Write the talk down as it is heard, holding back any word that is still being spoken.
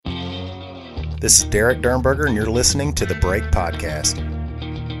This is Derek Dernberger, and you're listening to the Break Podcast.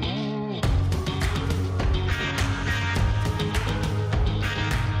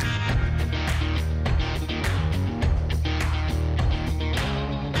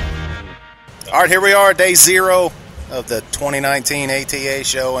 All right, here we are, day 0 of the 2019 ATA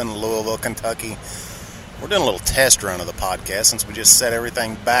show in Louisville, Kentucky. We're doing a little test run of the podcast since we just set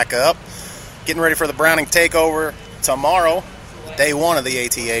everything back up. Getting ready for the Browning Takeover tomorrow, day 1 of the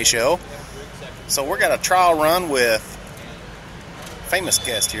ATA show. So we're got a trial run with famous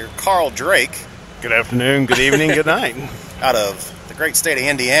guest here, Carl Drake. Good afternoon, good evening, good night. Out of the great state of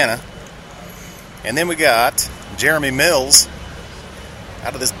Indiana. And then we got Jeremy Mills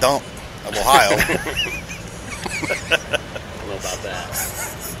out of this dump of Ohio. I don't know about that.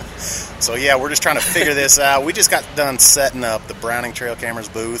 So yeah, we're just trying to figure this out. We just got done setting up the Browning Trail Cameras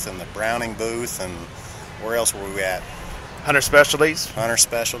booth and the Browning booth, and where else were we at? Hunter Specialties. Hunter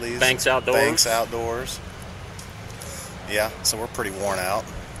Specialties. Banks Outdoors. Banks Outdoors. Yeah, so we're pretty worn out,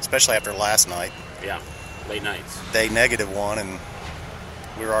 especially after last night. Yeah, late nights. Day -1, and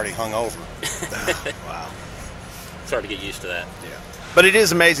we were already hungover. Wow. It's hard to get used to that. Yeah. But it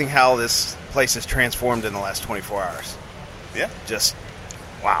is amazing how this place has transformed in the last 24 hours. Yeah. Just,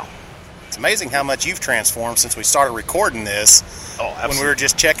 wow. It's amazing how much you've transformed since we started recording this. Oh, absolutely. When we were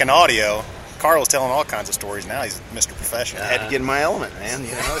just checking audio. Carl was telling all kinds of stories. Now he's Mr. Professional. I had to get in my element, man. You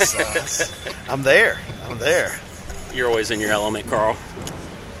know, I'm there. You're always in your element, Carl.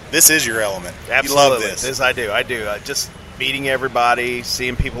 This is your element. Absolutely. You love this. This I do. Just meeting everybody,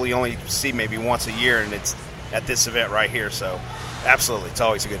 seeing people you only see maybe once a year, and it's at this event right here. So, absolutely, it's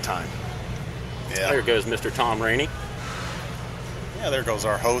always a good time. Yeah. There goes Mr. Tom Rainey. Yeah, there goes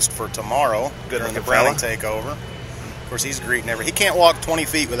our host for tomorrow during the looking Browning fella. Takeover. Of course, he's greeting everybody. He can't walk 20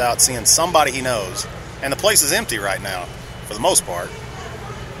 feet without seeing somebody he knows. And the place is empty right now, for the most part,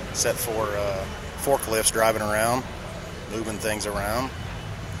 except for forklifts driving around, moving things around.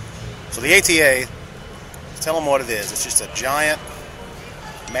 So the ATA, tell them what it is. It's just a giant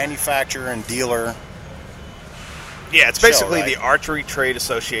manufacturer and dealer. Yeah, it's basically show, right? the Archery Trade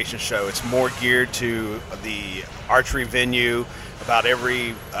Association show. It's more geared to the archery venue. About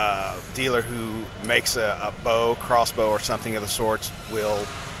every dealer who makes a bow, crossbow, or something of the sorts will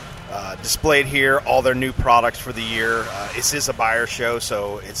display it here, all their new products for the year. This is a buyer show,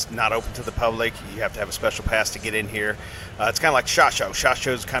 so it's not open to the public. You have to have a special pass to get in here. It's kind of like SHOT Show. SHOT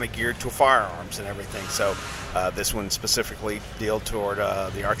Show is kind of geared to firearms and everything, so this one specifically deals toward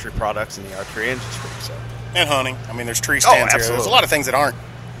the archery products and the archery industry. So. And hunting. I mean, there's tree stands here. Absolutely. There's a lot of things that aren't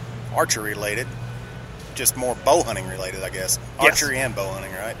archery related, just more bow hunting related, I guess. Archery and bow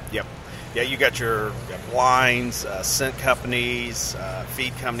hunting, right? Yep. Yeah, you got your blinds, scent companies,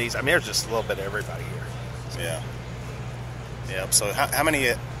 feed companies. I mean, there's just a little bit of everybody here. Yeah. Yep. So how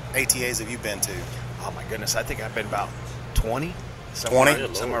many ATAs have you been to? Oh, my goodness. I think I've been about 20.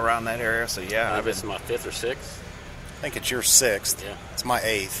 20? Somewhere around that area. So, yeah. Maybe it's my 5th or 6th. I think it's your 6th. Yeah. It's my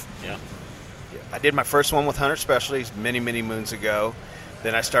 8th. Yeah. I did my first one with Hunter Specialties many, many moons ago.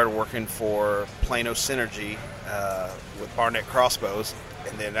 Then I started working for Plano Synergy with Barnett Crossbows.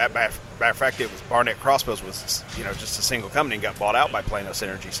 And then, matter of fact, it was Barnett Crossbows was, just a single company and got bought out by Plano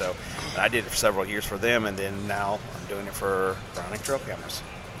Synergy. So I did it for several years for them, and then now I'm doing it for Browning Trail Cameras.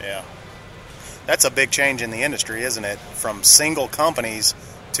 Yeah. That's a big change in the industry, isn't it? From single companies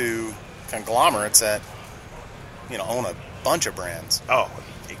to conglomerates that, own a bunch of brands. Oh,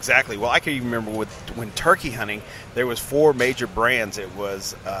 exactly. Well, I can even remember when turkey hunting, there was 4 major brands. It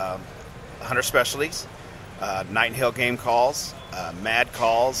was Hunter Specialties, Nightingale Game Calls, Mad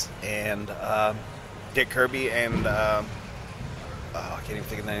Calls, and Dick Kirby, and I can't even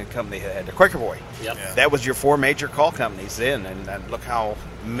think of the name of the company that had the Quaker Boy. Yep. Yeah. That was your 4 major call companies then, and look how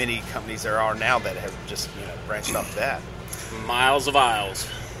many companies there are now that have just branched off that. Miles of aisles.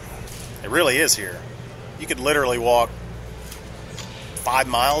 It really is here. You could literally walk 5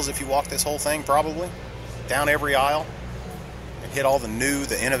 miles if you walk this whole thing, probably, down every aisle, and hit all the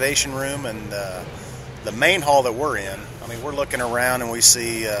innovation room, and the main hall that we're in. I mean, we're looking around and we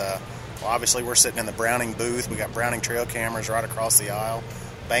see, obviously we're sitting in the Browning booth. We got Browning Trail Cameras right across the aisle.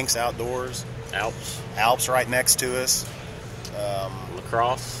 Banks Outdoors. Alps right next to us.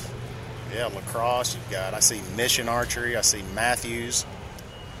 Lacrosse. Yeah, lacrosse. You've got, I see Mission Archery. I see Matthews.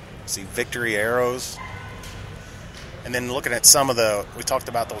 I see Victory Arrows. And then looking at we talked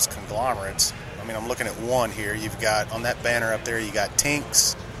about those conglomerates. I mean, I'm looking at one here. You've got, on that banner up there, you got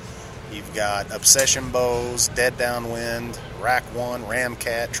Tinks. You've got Obsession Bows, Dead Downwind, Rack One,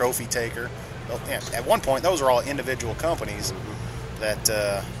 Ramcat, Trophy Taker. Well, yeah, at one point, those were all individual companies that,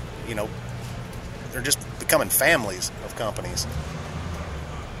 they're just becoming families of companies.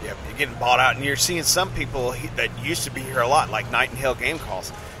 Yeah, getting bought out, and you're seeing some people that used to be here a lot, like Nightingale Game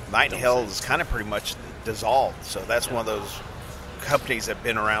Calls. Nightingale is kind of pretty much dissolved, so that's one of those companies that have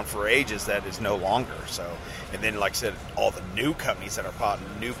been around for ages that is no longer. So, and then, like I said, all the new companies that are bought,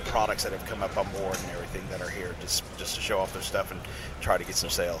 new products that have come up on board and everything that are here just to show off their stuff and try to get some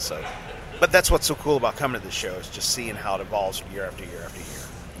sales. So, but that's what's so cool about coming to this show is just seeing how it evolves year after year after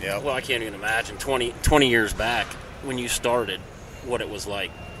year. Yeah. Well, I can't even imagine 20 years back when you started, what it was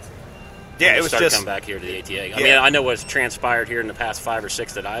like. Yeah, when it you was started just coming back here to the ATA. Yeah. I mean, I know what's transpired here in the past 5 or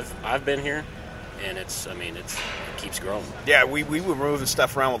 6 that I've been here, and it keeps growing. Yeah, we were moving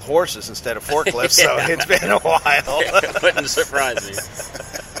stuff around with horses instead of forklifts, so it's been a while. It wouldn't surprise me.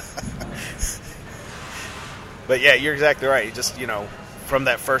 But yeah, you're exactly right. It just, from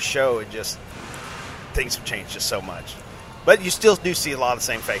that first show, things have changed just so much. But you still do see a lot of the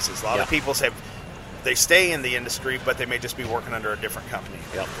same faces. A lot of people they stay in the industry, but they may just be working under a different company.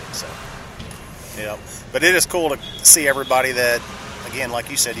 Yep. So, Yeah, but it is cool to see everybody that, again, like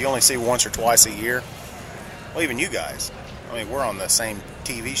you said, you only see once or twice a year. Well, even you guys. I mean, we're on the same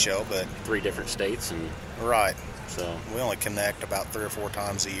TV show, but 3 different states, and right. so We only connect about 3 or 4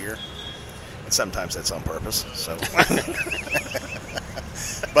 times a year. and sometimes that's on purpose. So,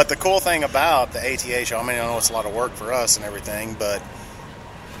 But the cool thing about the ATA show, I mean, I know it's a lot of work for us and everything, but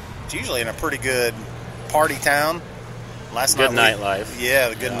it's usually in a pretty good party town. Last good night nightlife. Yeah,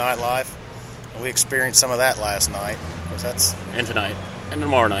 the good nightlife. We experienced some of that last night. 'Cause that's And tonight, and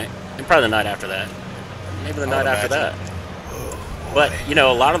tomorrow night, and probably the night after that. Maybe the night after that. But,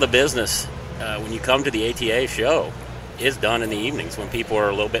 a lot of the business, when you come to the ATA show, is done in the evenings when people are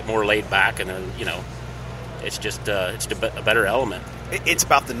a little bit more laid back, and, it's just it's a better element. it's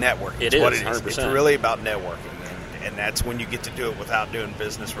about the network. It It's is, what it is. 100%. It's really about networking. And that's when you get to do it without doing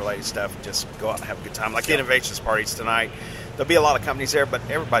business-related stuff. Just go out and have a good time. Like the Innovations parties tonight. There'll be a lot of companies there, but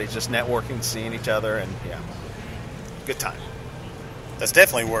everybody's just networking, seeing each other, and, good time. that's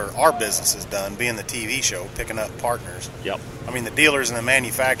definitely where our business is done, being the TV show, picking up partners. Yep. I mean, the dealers and the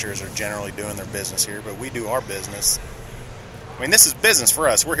manufacturers are generally doing their business here, but we do our business. I mean, this is business for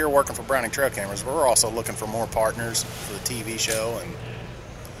us. We're here working for Browning Trail Cameras, but we're also looking for more partners for the TV show,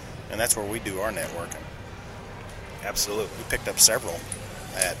 and that's where we do our networking. Absolutely. We picked up several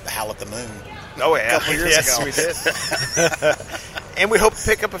at Howl at the Moon. Oh, yeah. couple years yes, ago. we did. And we hope to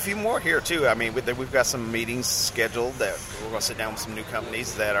pick up a few more here, too. I mean, we've got some meetings scheduled that we're going to sit down with some new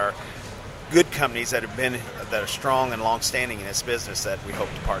companies that are good companies that are strong and long-standing in this business that we hope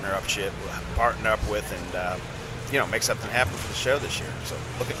to partner up with and, make something happen for the show this year. So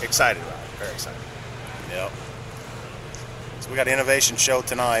excited about it. Very excited. Yep. So we got an innovation show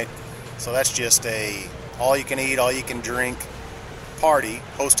tonight. So that's just a all-you-can-eat, all-you-can-drink party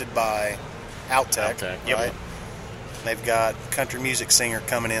hosted by Outtech. Outtech, Right? yep. They've got country music singer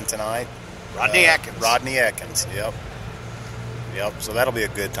coming in tonight. Rodney Atkins. Rodney Atkins, yep. Yep, so that'll be a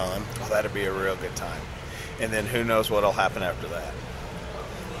good time. Well, that'll be a real good time. And then who knows what'll happen after that.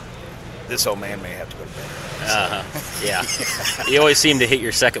 This old man may have to go to bed. Yeah. You always seem to hit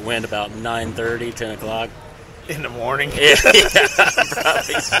your second wind about 9:30, 10 o'clock. In the morning. Yeah,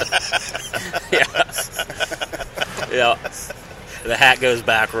 probably so. Yeah. The hat goes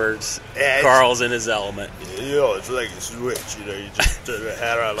backwards. Yeah, Carl's in his element. It's like a switch, you just turn the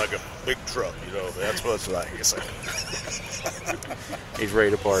hat around like a big truck, That's what it's like. It's like He's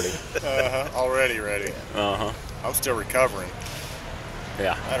ready to party. Already ready. Uh-huh. I'm still recovering.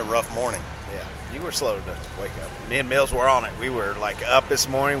 Yeah. I had a rough morning. Yeah, you were slow to wake up. Me and Mills were on it. We were up this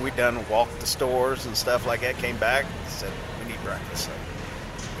morning. We done walked the stores and stuff like that. Came back, said we need breakfast. So,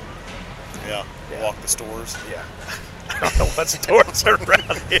 Yeah. Yeah. Walk the stores. yeah, I don't know what stores are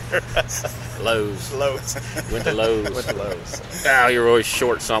around here. Lowe's. Lowe's. Went to Lowe's. Went to Lowe's. Now you're always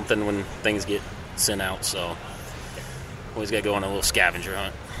short something when things get sent out, so always got to go on a little scavenger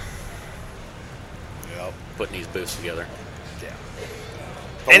hunt, Yep. putting these booths together. Yeah.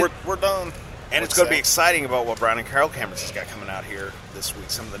 But And- we're done. And it's going to be exciting about what Browning Trail Cameras has got coming out here this week.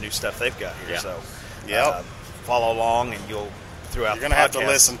 Some of the new stuff they've got here. Yeah. So, Yep. follow along, and you'll throughout. You're going to have to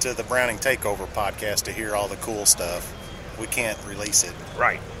listen to the Browning Takeover podcast to hear all the cool stuff. We can't release it.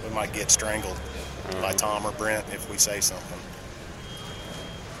 Right. We might get strangled by Tom or Brent if we say something.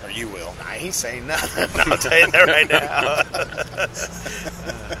 Or you will. I ain't saying nothing. I'll tell you that right now.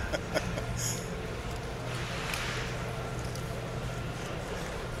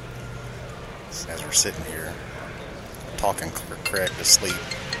 As we're sitting here talking Craig to sleep.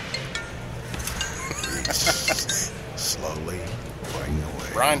 Slowly going away.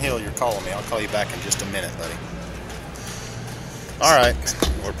 Brian Hill, you're calling me. I'll call you back in just a minute, buddy. All right.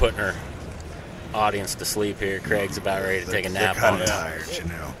 We're putting our audience to sleep here. Craig's about ready to take a They're nap kind on of it. tired,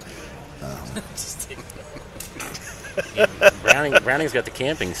 Browning's got the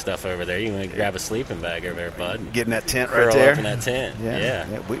camping stuff over there. You want to grab a sleeping bag over there, bud. Get in that tent Curl right there. up in that tent.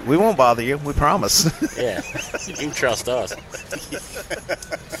 Yeah. We won't bother you. We promise. Yeah. You can trust us.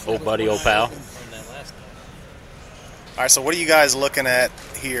 Old buddy, old pal. All right, so what are you guys looking at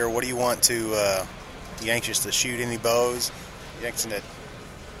here? What do you want to, you anxious to shoot any bows? You anxious to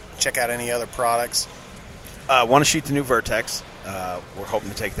check out any other products? Want to shoot the new Vertex. We're hoping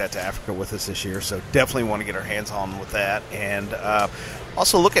to take that to Africa with us this year, so definitely want to get our hands on with that. And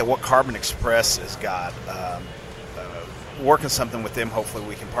also look at what Carbon Express has got. Working something with them, hopefully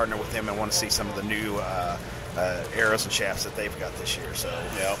we can partner with them and want to see some of the new arrows and shafts that they've got this year. So,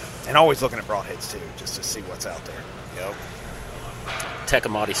 Yep. And always looking at broadheads too, just to see what's out there. Yep.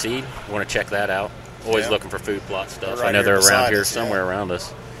 Tecumate Seed, want to check that out. Always Yeah. looking for food plot stuff. They're right I know here they're around beside here us, somewhere around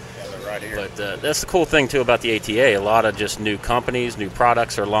us. Yeah, they're right here. But that's the cool thing too about the ATA. A lot of just new companies, new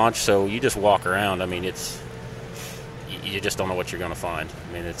products are launched. So you just walk around. I mean, you just don't know what you're going to find.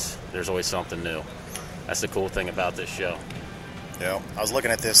 I mean, there's always something new. That's the cool thing about this show. Yeah, I was looking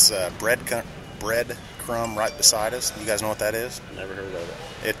at this bread crumb right beside us. You guys know what that is? Never heard of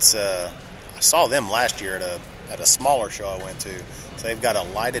it. It's I saw them last year at a smaller show I went to. So they've got a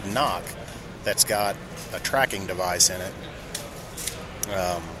lighted knock that's got a tracking device in it.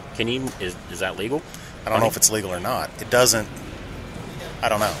 Can you? Is that legal? I don't know if it's legal or not. It doesn't. I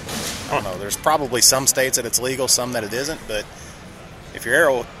don't know. I don't know. There's probably some states that it's legal, some that it isn't. But if your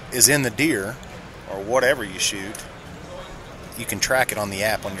arrow is in the deer or whatever you shoot, you can track it on the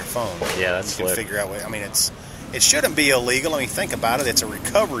app on your phone. Yeah, that's you can slick. figure out. I mean, it shouldn't be illegal. I mean, think about it. It's a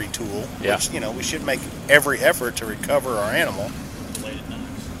recovery tool. Yeah. Which, we should make every effort to recover our animal.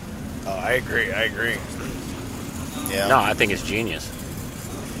 Oh, I agree. Yeah. No, I think it's genius.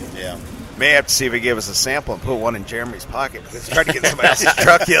 Yeah. May have to see if he give us a sample and put one in Jeremy's pocket because he tried to get in somebody else's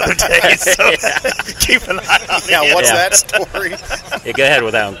truck the other day. So keep an eye on it. Yeah. What's Yeah. that story? Yeah, go ahead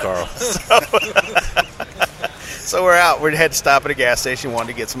with that one, Carl. So we're out. We had to stop at a gas station, wanted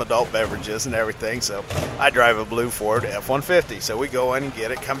to get some adult beverages and everything. So I drive a blue Ford F-150. So we go in and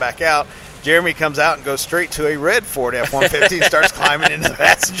get it, come back out. Jeremy comes out and goes straight to a red Ford F-150 and starts climbing into the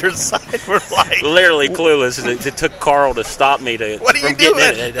passenger side. We're like, Literally clueless. It took Carl to stop me What are you from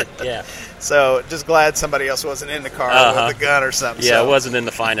getting doing? it. Yeah. so just glad somebody else wasn't in the car with a gun or something. Yeah, so, it wasn't in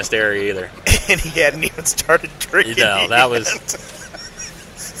the finest area either. And he hadn't even started drinking. No, that was.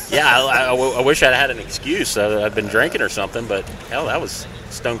 Yeah, I wish I'd had an excuse. I'd been drinking or something, but hell, that was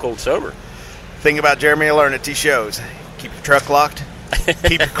stone cold sober. Thing about Jeremy I learned at these shows: keep your truck locked,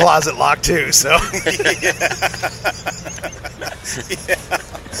 keep your closet locked too. So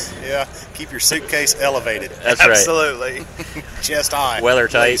Yeah. Keep your suitcase elevated. That's right. absolutely. Chest high. Weather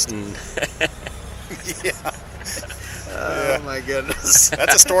tight and Yeah. Oh my goodness.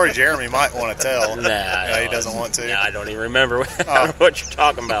 That's a story Jeremy might want to tell. nah, He doesn't want to. Nah, I don't even remember what you're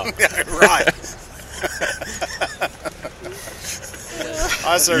talking about. Right.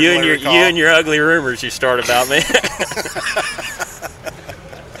 I certainly You recall. and your ugly rumors you start about me.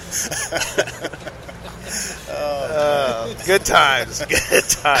 Good times. Good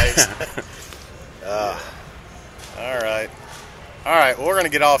times. All right. Well, we're going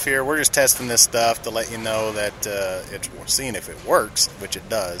to get off here. We're just testing this stuff to let you know that we're seeing if it works, which it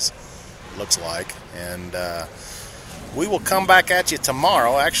does, looks like. And we will come back at you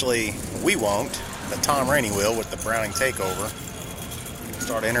tomorrow. Actually, we won't, but Tom Rainey will with the Browning Takeover.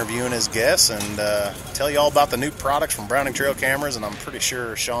 Start interviewing his guests and tell you all about the new products from Browning Trail Cameras. And I'm pretty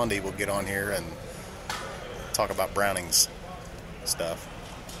sure Shaundi will get on here and talk about Browning's stuff.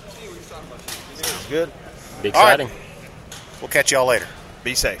 Good. Be exciting. We'll catch y'all later.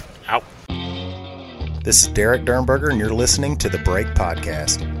 Be safe. Out. This is Derek Dernberger, and you're listening to the Break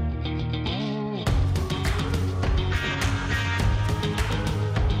Podcast.